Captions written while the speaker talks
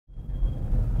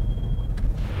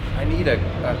need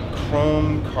a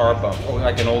chrome car bumper,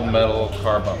 like an old metal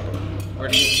car bumper. Where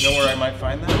do you know where I might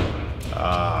find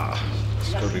that?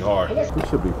 It's gonna be hard. It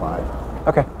should be fine.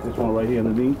 Okay. This one right here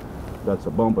underneath, that's a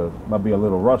bumper. Might be a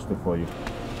little rusty for you.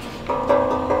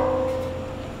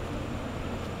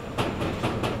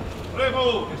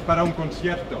 Es para un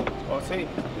concierto. Oh, sí.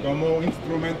 Como un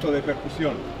instrumento de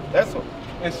percusión. Eso.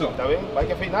 Eso. ¿Está bien? Hay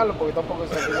que afinarlo porque tampoco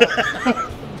se afina.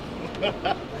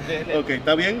 Ok,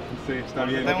 ¿está bien? Sí, está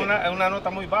bien. Es una nota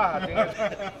muy baja.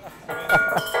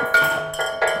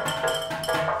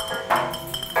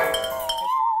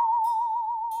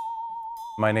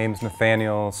 My name's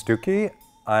Nathaniel Stookey.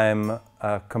 I'm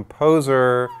a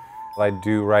composer. I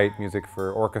do write music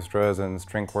for orchestras and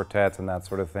string quartets and that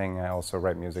sort of thing. I also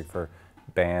write music for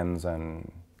bands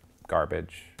and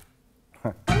garbage.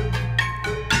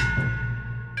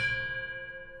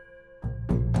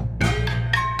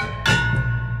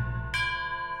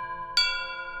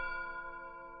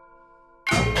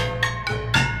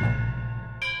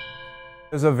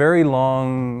 There's a very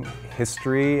long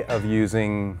history of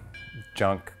using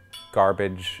junk,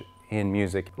 garbage in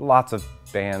music. Lots of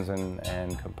bands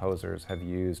and composers have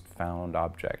used found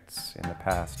objects in the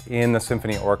past. In the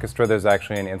symphony orchestra, there's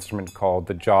actually an instrument called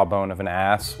the jawbone of an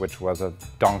ass, which was a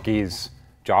donkey's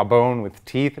jawbone with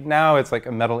teeth. Now it's like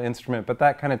a metal instrument, but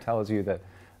that kind of tells you that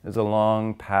there's a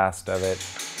long past of it.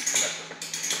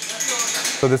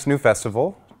 So this new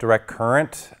festival, Direct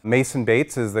Current, Mason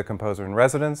Bates is the composer in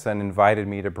residence and invited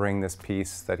me to bring this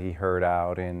piece that he heard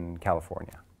out in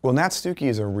California. Well, Nat Stookey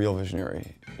is a real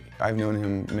visionary. I've known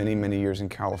him many, many years in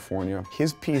California.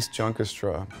 His piece,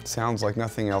 Junkestra, sounds like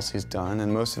nothing else he's done,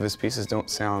 and most of his pieces don't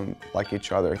sound like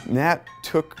each other. Nat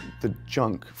took the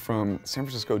junk from San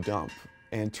Francisco dump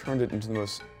and turned it into the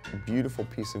most beautiful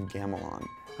piece of gamelan.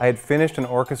 I had finished an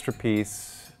orchestra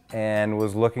piece and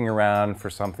was looking around for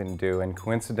something to do, and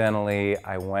coincidentally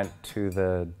I went to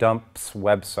the dump's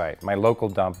website, my local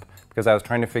dump, because I was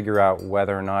trying to figure out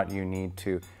whether or not you need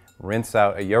to rinse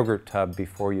out a yogurt tub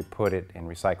before you put it in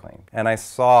recycling. And I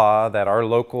saw that our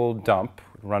local dump,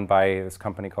 run by this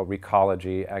company called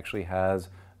Recology, actually has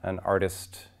an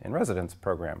artist in residence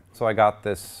program. So I got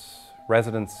this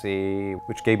residency,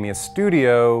 which gave me a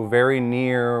studio very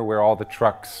near where all the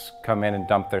trucks come in and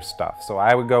dump their stuff. So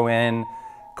I would go in,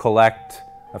 collect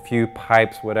a few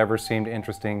pipes, whatever seemed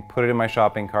interesting, put it in my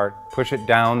shopping cart, push it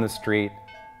down the street,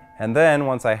 and then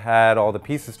once I had all the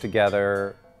pieces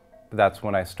together, that's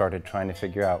when I started trying to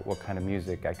figure out what kind of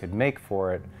music I could make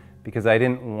for it, because I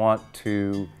didn't want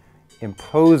to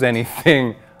impose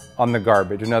anything on the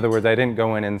garbage. In other words, I didn't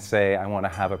go in and say, I want to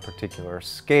have a particular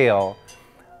scale.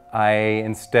 I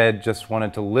instead just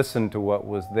wanted to listen to what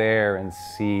was there and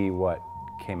see what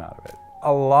came out of it.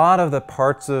 A lot of the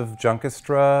parts of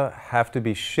Junkestra have to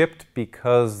be shipped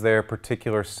because they're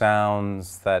particular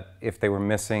sounds that if they were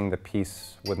missing, the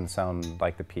piece wouldn't sound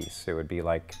like the piece. It would be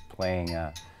like playing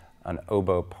an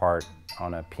oboe part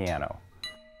on a piano.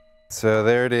 So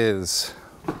there it is,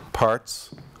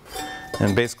 parts.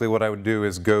 And basically what I would do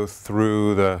is go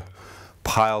through the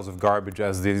piles of garbage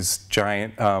as these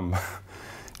giant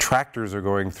tractors are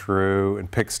going through and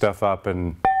pick stuff up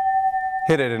and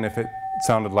hit it, and if it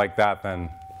sounded like that, then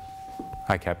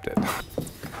I kept it.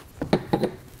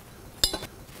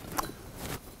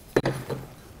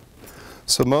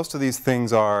 So most of these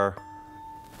things are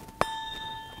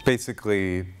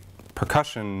basically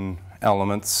percussion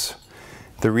elements.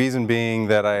 The reason being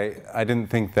that I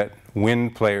didn't think that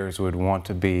wind players would want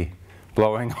to be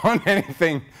blowing on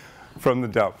anything from the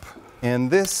dump.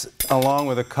 And this, along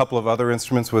with a couple of other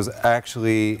instruments, was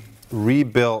actually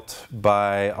rebuilt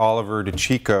by Oliver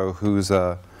DeChico, who's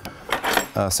a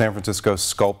San Francisco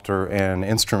sculptor and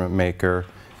instrument maker,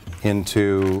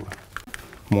 into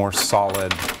more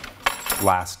solid,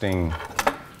 lasting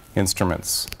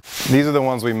instruments. These are the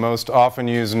ones we most often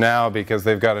use now because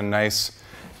they've got a nice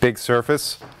big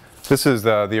surface. This is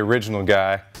the original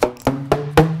guy.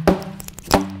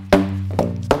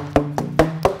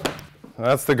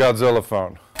 That's the Godzilla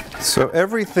phone. So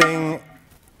everything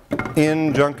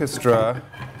in Junkestra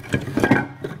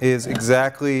is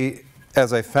exactly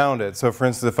as I found it. So for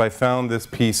instance, if I found this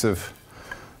piece of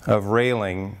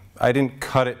railing, I didn't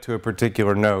cut it to a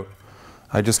particular note.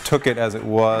 I just took it as it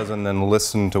was and then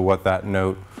listened to what that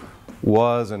note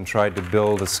was and tried to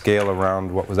build a scale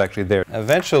around what was actually there.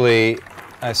 Eventually,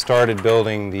 I started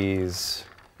building these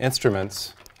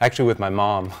instruments, actually with my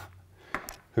mom,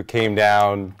 who came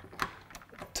down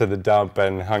to the dump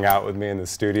and hung out with me in the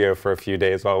studio for a few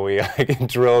days while we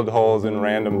drilled holes in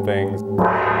random things.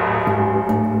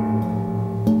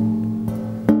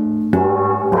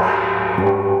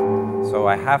 So So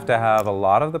I have to have a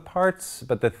lot of the parts,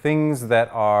 but the things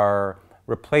that are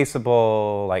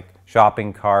replaceable, like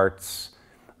shopping carts,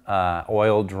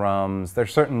 oil drums,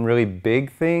 there's certain really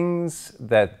big things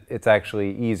that it's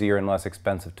actually easier and less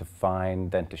expensive to find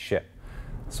than to ship.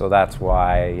 So that's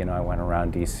why, you know, I went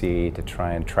around DC to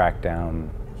try and track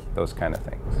down those kind of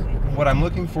things. What I'm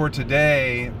looking for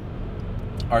today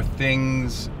are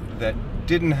things that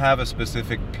didn't have a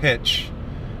specific pitch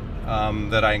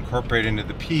that I incorporated into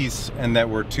the piece and that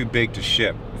were too big to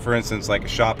ship. For instance, like a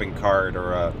shopping cart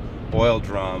or a oil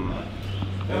drum.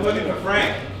 I'm looking for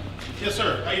Frank. Yes,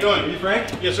 sir. How you doing? Are you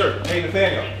Frank? Yes, sir. Hey,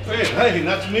 Nathaniel. Hey,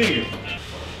 nice to meet you.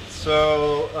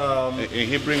 So, And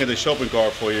he bringing the shopping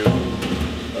cart for you.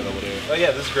 Right over there. oh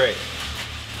yeah, this is great.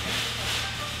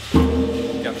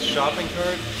 Got the shopping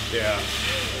cart? Yeah.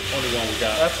 Only one we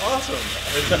got. That's awesome.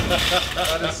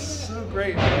 That is so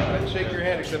great, man. I'd shake your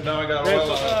hand, except now I got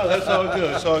oil on. That's all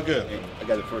good. It's all good. I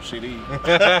got the first CD.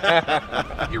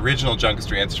 The original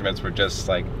Junkestra instruments were just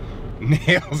like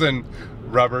nails and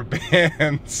rubber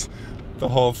bands. The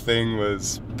whole thing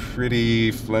was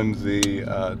pretty flimsy,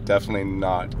 definitely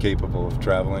not capable of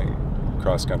traveling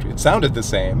cross country. It sounded the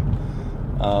same,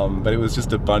 but it was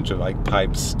just a bunch of like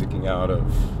pipes sticking out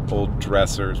of old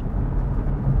dressers.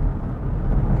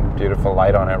 Beautiful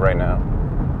light on it right now.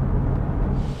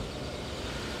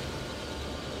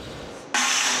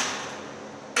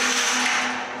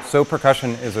 So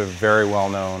Percussion is a very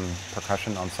well-known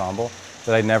percussion ensemble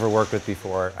that I'd never worked with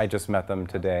before. I just met them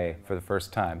today for the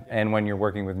first time. And when you're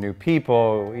working with new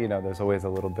people, you know, there's always a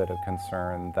little bit of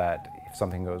concern that if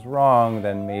something goes wrong,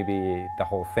 then maybe the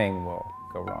whole thing will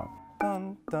go wrong.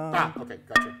 Dun, dun. Okay,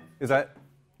 gotcha. Is that?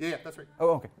 Yeah, that's right.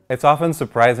 Oh, okay. It's often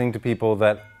surprising to people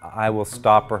that I will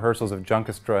stop rehearsals of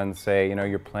Junkestra and say, you know,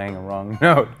 you're playing a wrong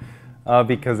note,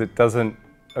 because it doesn't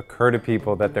occur to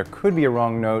people that there could be a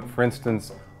wrong note, for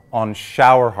instance, on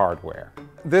shower hardware.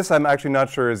 This I'm actually not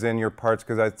sure is in your parts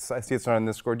because I see it's not on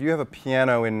this score. Do you have a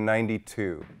piano in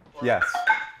 92? Yes.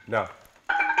 No.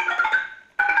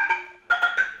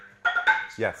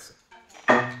 Yes.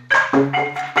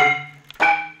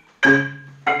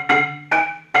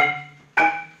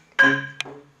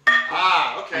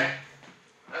 Okay.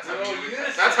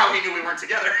 That's how he knew we weren't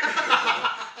together.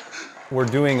 We're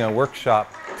doing a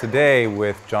workshop today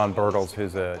with John Bertels,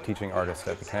 who's a teaching artist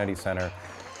at the Kennedy Center,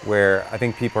 where I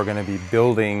think people are going to be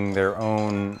building their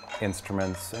own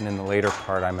instruments, and in the later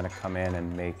part I'm going to come in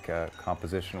and make a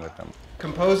composition with them.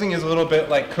 Composing is a little bit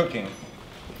like cooking,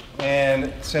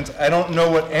 and since I don't know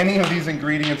what any of these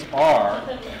ingredients are,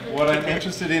 what I'm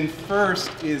interested in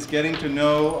first is getting to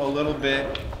know a little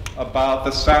bit about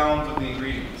the sounds of the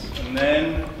ingredients, and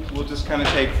then we'll just kind of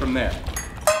take from there.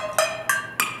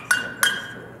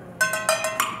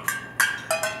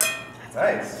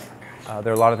 Nice.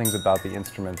 There are a lot of things about the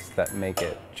instruments that make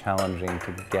it challenging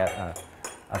to get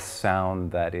a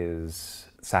sound that is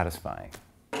satisfying.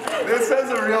 This is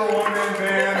a real one-man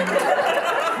band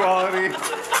quality.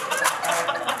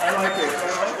 I like it.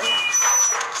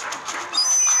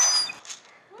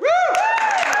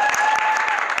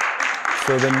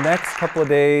 So the next couple of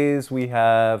days we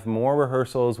have more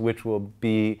rehearsals which will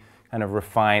be kind of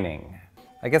refining.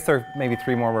 I guess there are maybe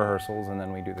 3 more rehearsals and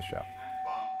then we do the show.